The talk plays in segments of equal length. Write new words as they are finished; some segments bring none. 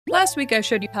Last week I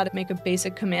showed you how to make a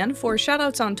basic command for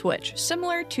shoutouts on Twitch,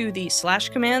 similar to the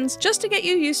 / commands, just to get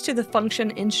you used to the function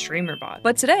in Streamerbot.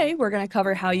 But today we're going to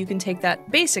cover how you can take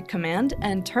that basic command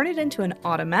and turn it into an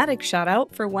automatic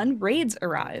shoutout for when raids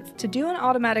arrive. To do an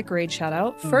automatic raid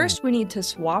shoutout, first we need to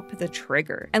swap the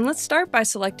trigger. And let's start by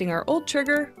selecting our old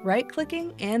trigger,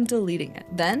 right-clicking, and deleting it.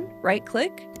 Then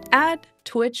right-click, add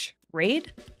Twitch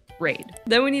raid.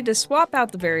 Then we need to swap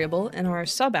out the variable in our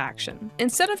sub action.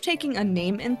 Instead of taking a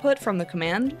name input from the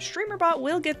command, Streamerbot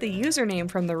will get the username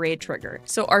from the raid trigger.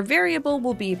 So our variable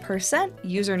will be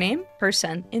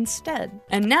 %username instead.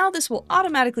 And now this will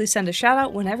automatically send a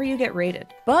shoutout whenever you get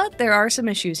raided. But there are some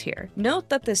issues here. Note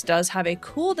that this does have a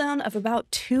cooldown of about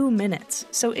 2 minutes.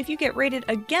 So if you get raided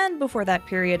again before that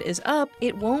period is up,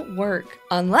 it won't work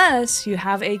unless you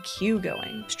have a queue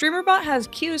going. Streamerbot has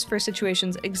queues for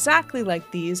situations exactly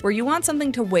like these, where you want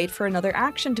something to wait for another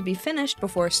action to be finished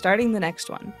before starting the next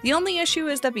one. The only issue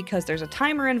is that because there's a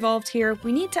timer involved here,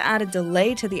 we need to add a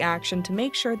delay to the action to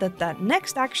make sure that that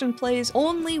next action plays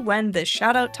only when the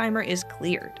shoutout timer is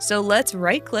cleared. So let's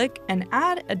right-click and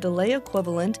add a delay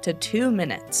equivalent to 2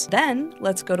 minutes. Then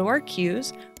let's go to our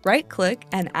queues, right-click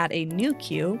and add a new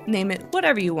queue, name it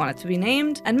whatever you want it to be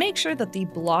named, and make sure that the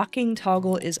blocking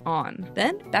toggle is on.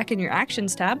 Then, back in your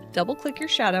Actions tab, double-click your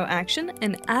shoutout action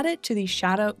and add it to the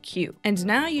shoutout queue. And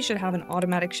now you should have an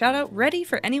automatic shoutout ready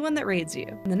for anyone that raids you.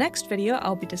 In the next video,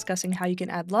 I'll be discussing how you can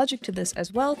add logic to this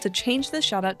as well to change the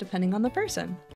shoutout depending on the person.